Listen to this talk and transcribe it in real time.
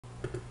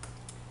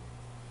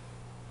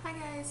Hi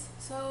guys,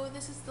 so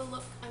this is the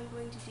look I'm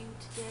going to do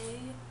today.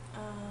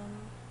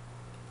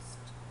 It's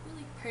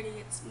really pretty.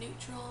 It's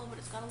neutral, but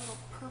it's got a little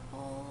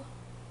purple.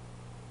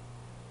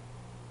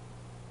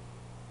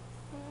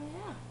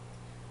 Yeah,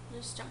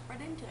 we'll just jump right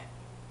into it.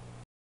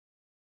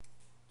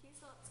 Okay,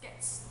 so let's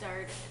get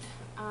started.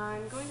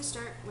 I'm going to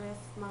start with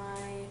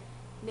my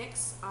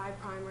NYX eye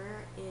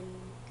primer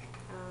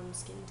in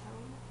skin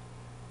tone.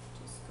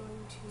 Just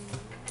going to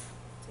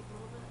take a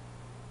little bit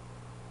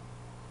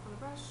on a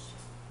brush.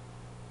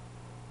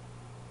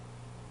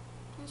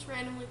 Just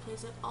randomly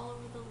place it all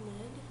over the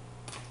lid,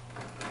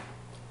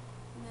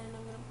 and then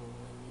I'm going to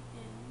blend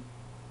in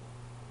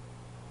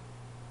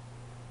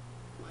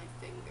my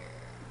finger.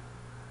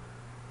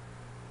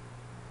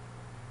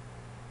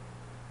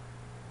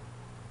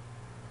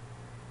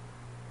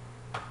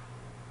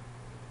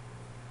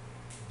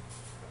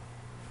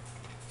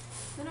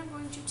 Then I'm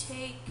going to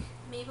take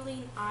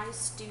Maybelline Eye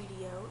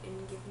Studio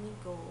in Give Me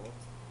Gold,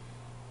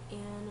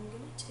 and I'm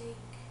going to take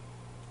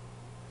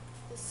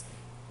this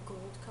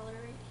gold color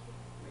right here,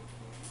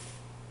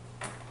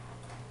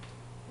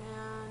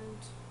 and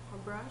a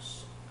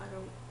brush.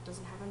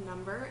 Doesn't have a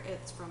number.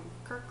 It's from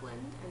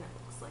Kirkland, and it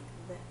looks like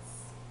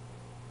this.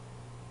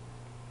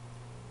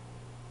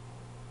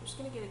 I'm just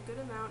going to get a good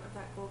amount of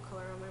that gold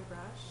color on my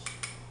brush,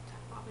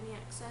 tap off any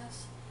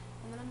excess,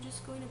 and then I'm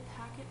just going to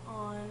pack it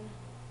on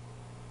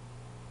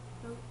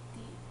about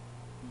the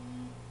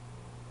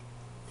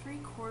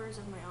 3/4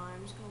 of my eye.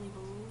 I'm just going to leave a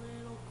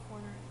little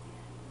corner at the end.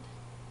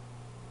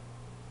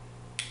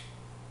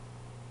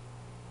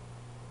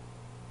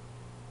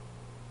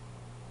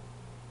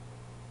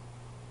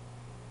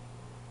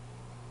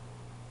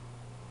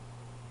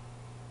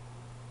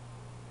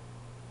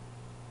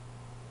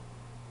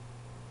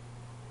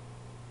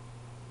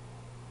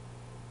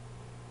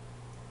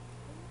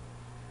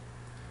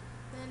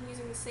 Then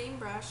using the same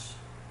brush,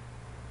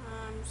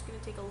 I'm just going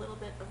to take a little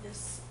bit of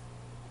this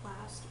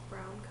last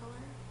brown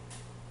color,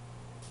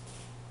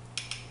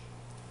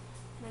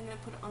 and I'm going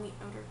to put it on the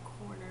outer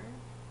corner,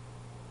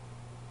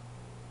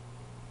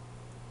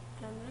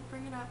 and I'm going to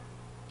bring it up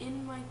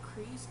in my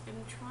crease.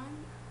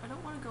 I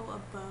don't want to go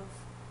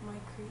above my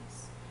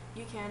crease.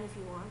 You can if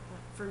you want,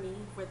 but for me,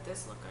 with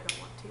this look, I don't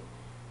want to.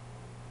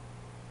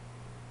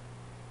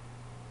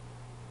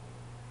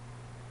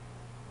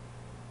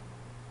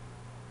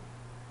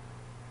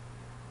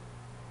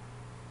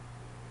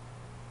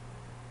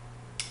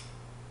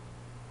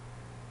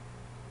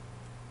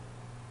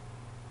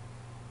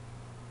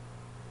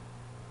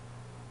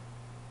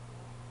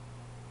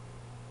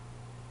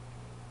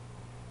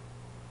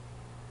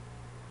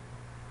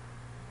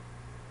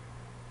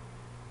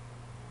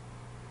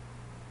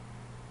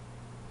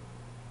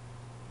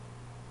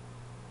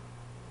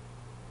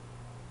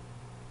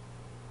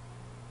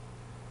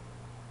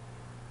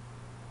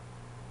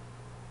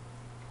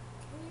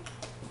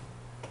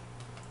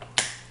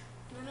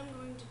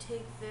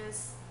 Take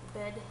this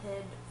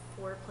Bedhead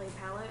Foreplay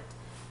palette.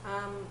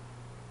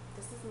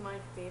 This is my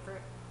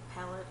favorite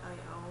palette I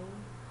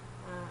own.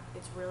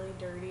 It's really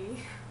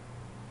dirty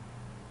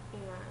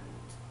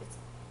and it's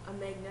a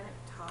magnetic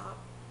top.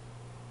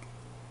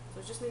 So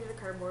it's just made of the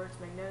cardboard, it's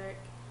magnetic.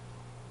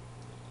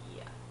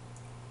 Yeah.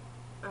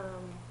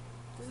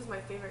 This is my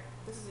favorite.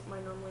 This is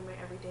normally my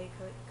everyday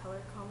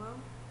color combo.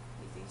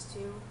 Use these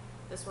two.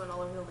 This one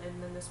all over the lid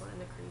and then this one in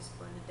the crease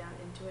blended down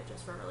into it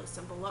just for a really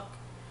simple look.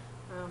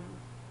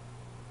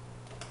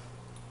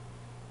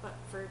 But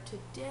for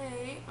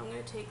today, I'm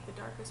going to take the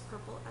darkest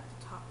purple at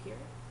the top here.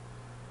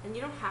 And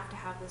you don't have to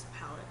have this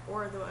palette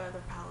or the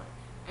other palette.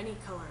 Any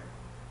color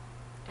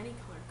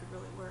could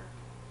really work.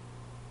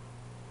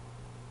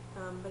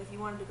 But if you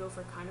wanted to go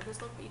for kind of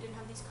this look but you didn't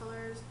have these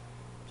colors,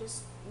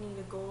 just need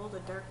a gold, a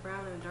dark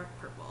brown, and a dark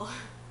purple.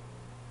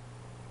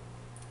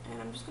 And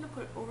I'm just going to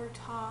put it over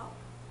top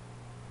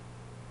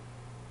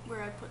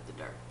where I put the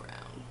dark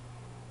brown.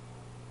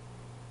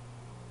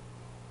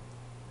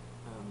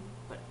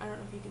 But I don't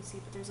know if you can see,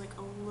 but there's like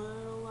a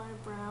little line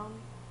of brown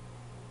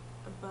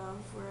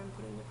above where I'm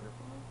putting the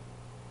purple.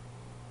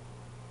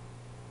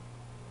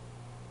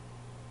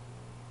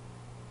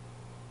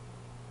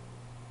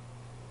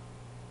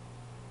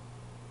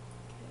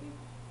 Okay.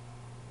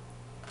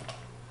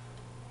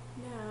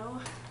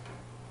 Now,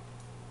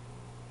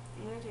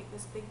 I'm going to take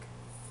this big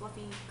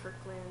fluffy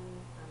Kirkland,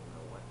 I don't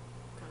know what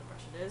kind of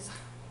brush it is,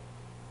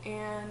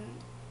 and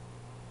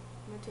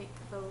I'm going to take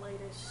the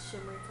lightest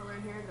shimmery color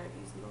in here that I've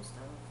used most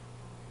of.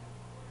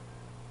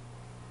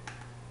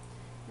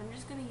 I'm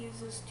just going to use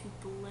this to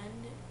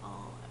blend it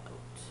all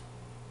out.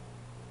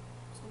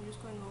 So I'm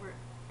just going over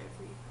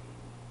everything.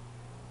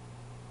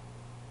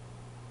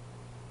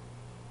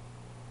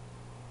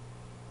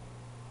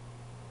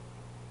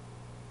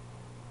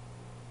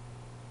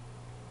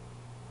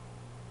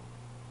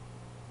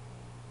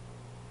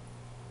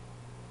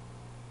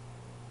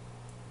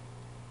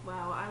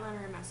 Wow,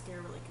 eyeliner and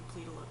mascara really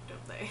complete a look,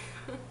 don't they?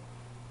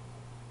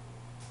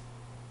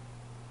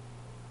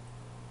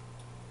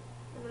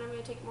 And then I'm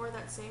going to take more of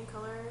that same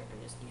color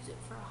and just use it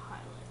for a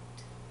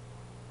highlight.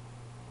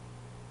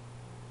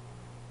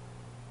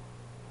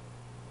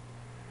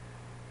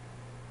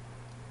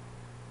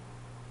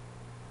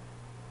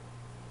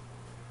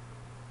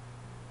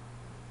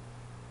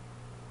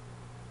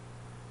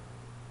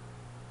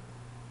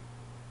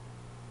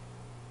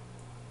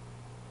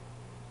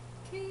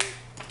 Okay.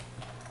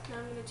 Now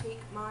I'm going to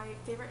take my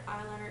favorite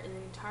eyeliner in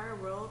the entire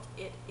world.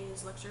 It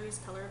is Luxurious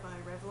Color by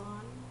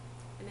Revlon,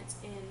 and it's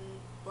in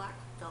Black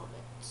Velvet.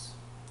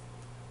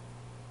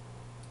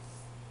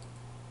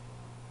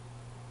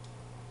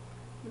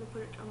 I'm going to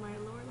put it on my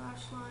lower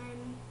lash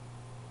line.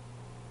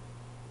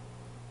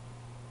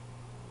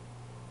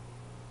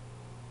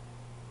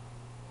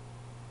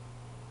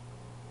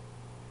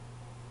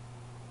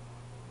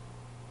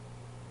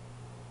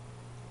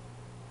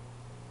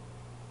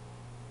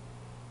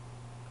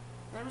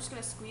 Then I'm just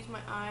going to squeeze my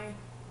eye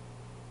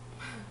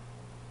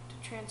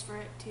to transfer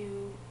it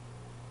to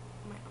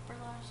my upper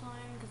lash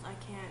line, because I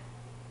can't,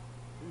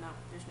 no,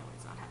 there's no way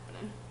it's not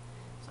happening.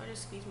 So I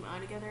just squeeze my eye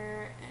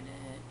together and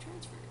it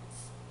transfers.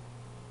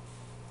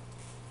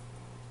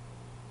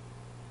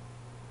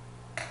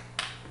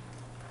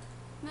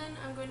 Then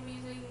I'm going to be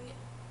using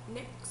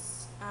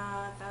NYX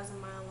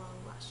 1000 Mile Long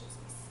Lashes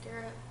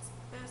Mascara. It's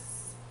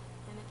this,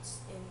 and it's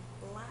in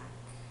black.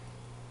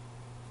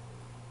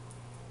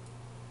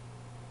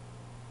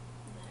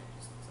 And then it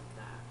just looks like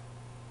that.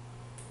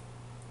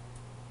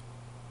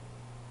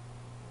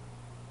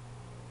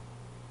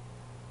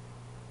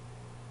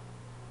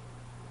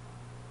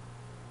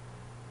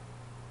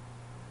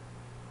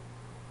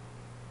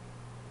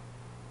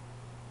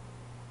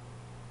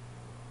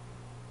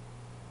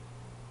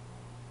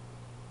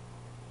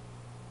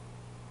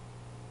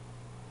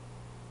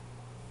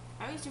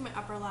 I always do my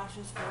upper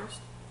lashes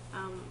first, so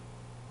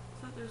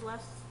that there's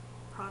less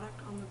product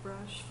on the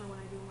brush for when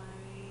I do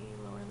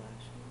my lower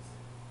lashes.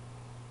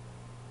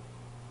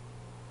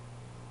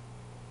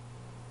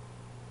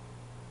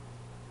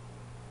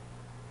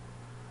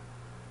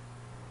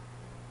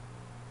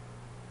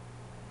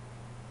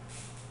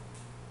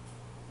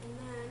 And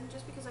then,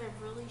 just because I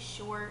have really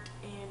short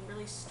and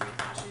really straight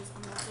lashes,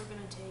 I'm also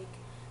going to take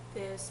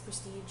this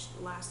Prestige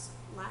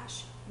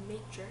Lash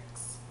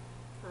Matrix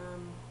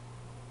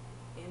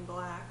in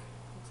black.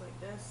 Looks like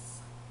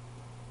this.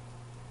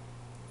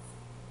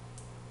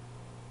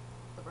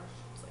 The brush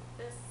looks like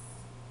this.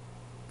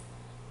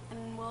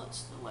 And while it's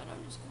still wet,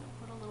 I'm just going to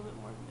put a little bit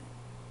more of my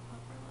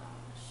upper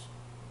lash.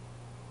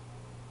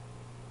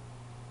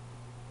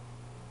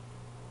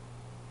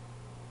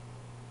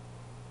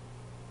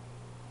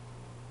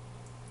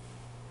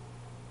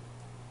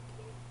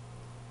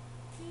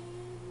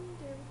 And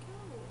there we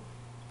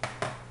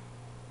go.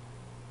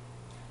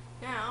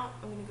 Now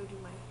I'm going to go do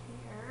my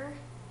hair.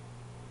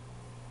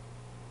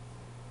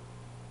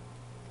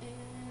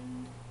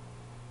 And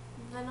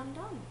then I'm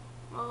done.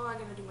 Well, I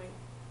gotta do my,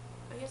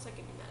 I guess I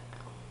can do that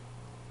now.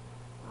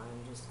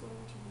 I'm just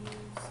going to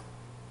use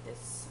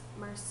this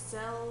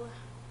Marcel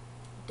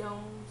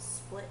Dome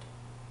Split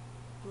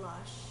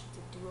Blush. It's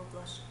a duo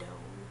blush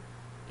dome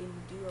in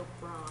duo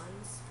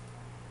bronze.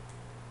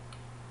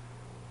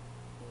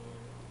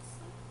 And it's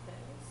like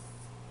this.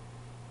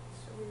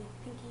 It's really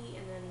pinky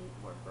and then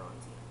more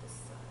bronzy on this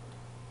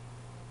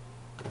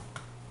side.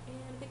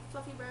 And a big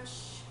fluffy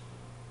brush.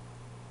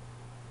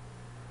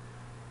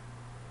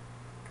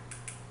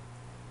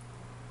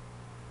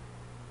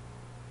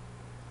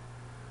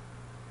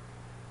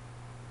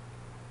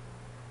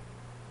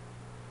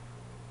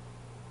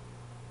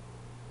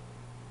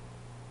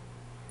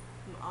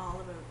 I'm all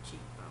about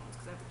cheekbones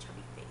because I have a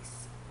chubby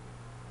face.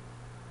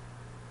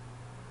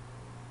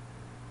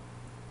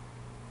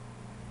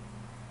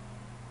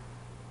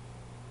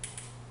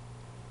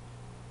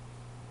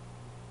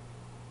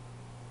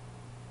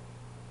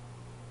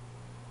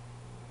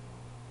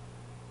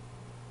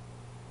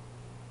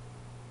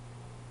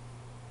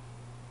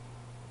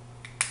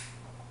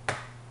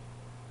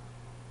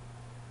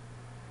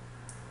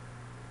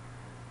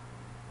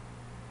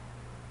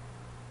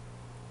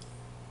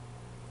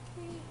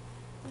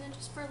 And then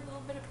just for a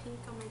little bit of pink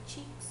on my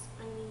cheeks,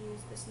 I'm going to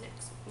use this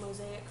NYX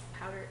Mosaic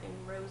Powder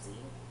in Rosy.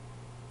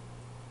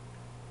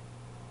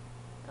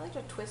 I like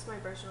to twist my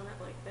brush on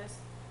it like this,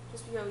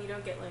 just so you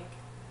don't get like,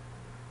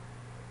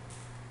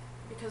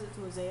 because it's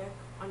mosaic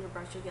on your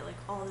brush, you get like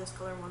all this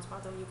color in one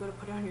spot, then when you go to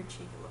put it on your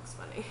cheek, it looks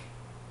funny.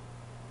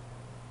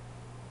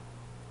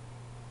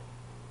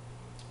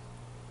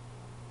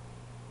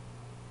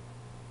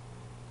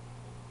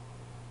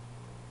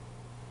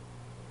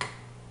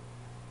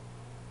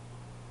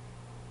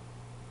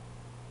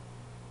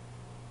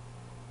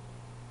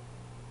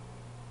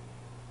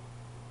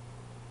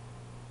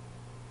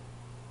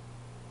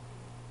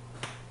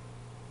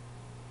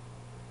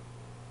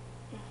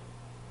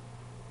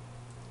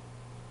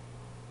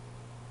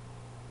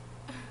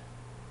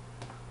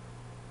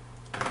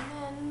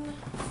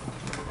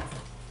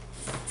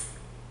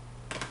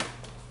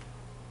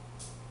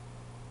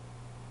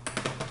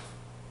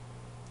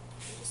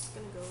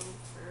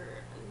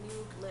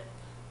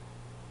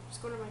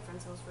 Going to my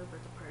friend's house for a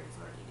birthday party,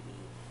 so I don't need to be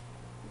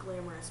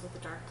glamorous with a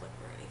dark lip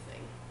or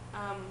anything.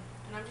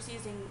 And I'm just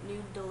using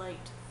Nude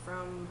Delight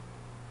from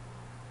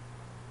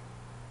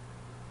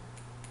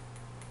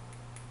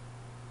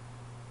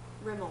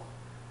Rimmel.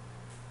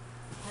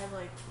 I have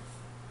like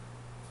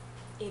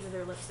 8 of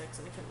their lipsticks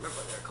and I couldn't remember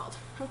what they were called.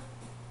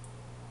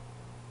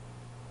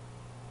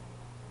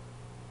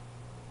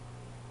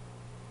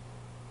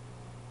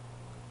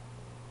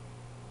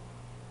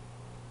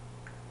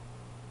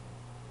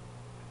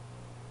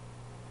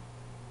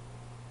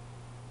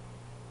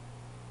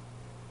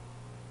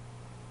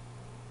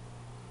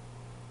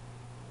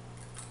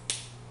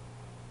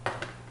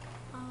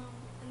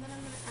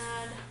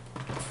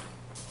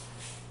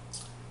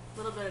 a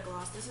little bit of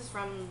gloss. This is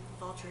from the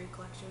Vulture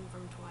collection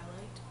from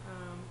Twilight.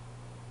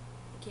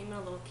 It came in a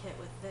little kit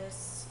with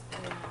this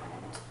and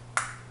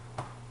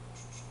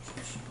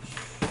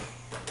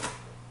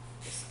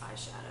this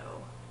eyeshadow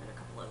and a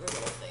couple other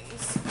little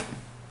things.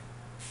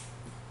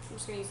 I'm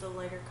just gonna use the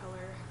lighter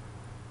color.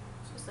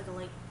 It's just like a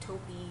light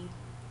taupey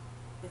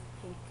with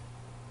pink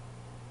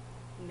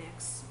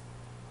mix.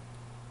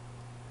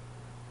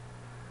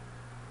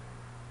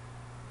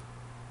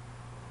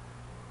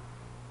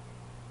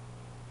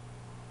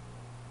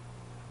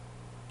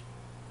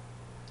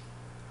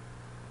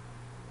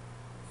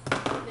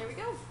 There we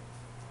go.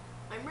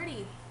 I'm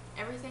ready.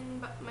 Everything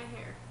but my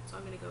hair. So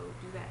I'm gonna go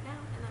do that now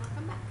and then I'll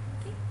come back.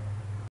 Okay.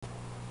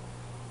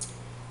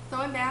 So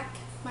I'm back.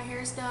 My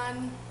hair's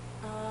done.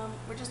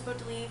 We're just about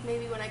to leave.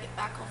 Maybe when I get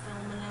back I'll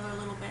film another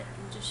little bit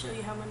and just show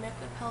you how my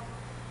makeup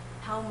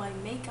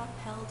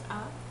held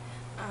up.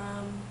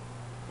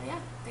 But yeah,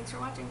 thanks for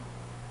watching.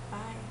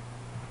 Bye.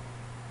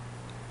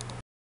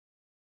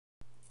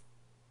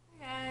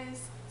 Hi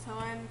guys. So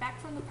I'm back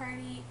from the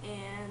party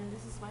and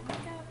this is my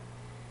makeup.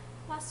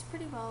 Lasts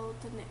pretty well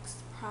with the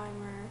NYX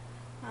primer.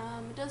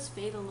 It does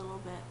fade a little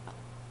bit, but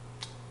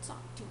it's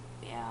not too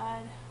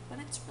bad. But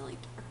it's really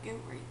dark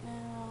out right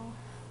now.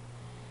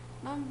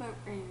 And I'm about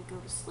ready to go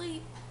to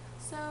sleep.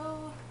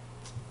 So,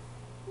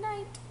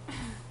 night.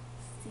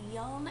 See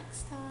y'all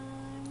next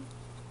time.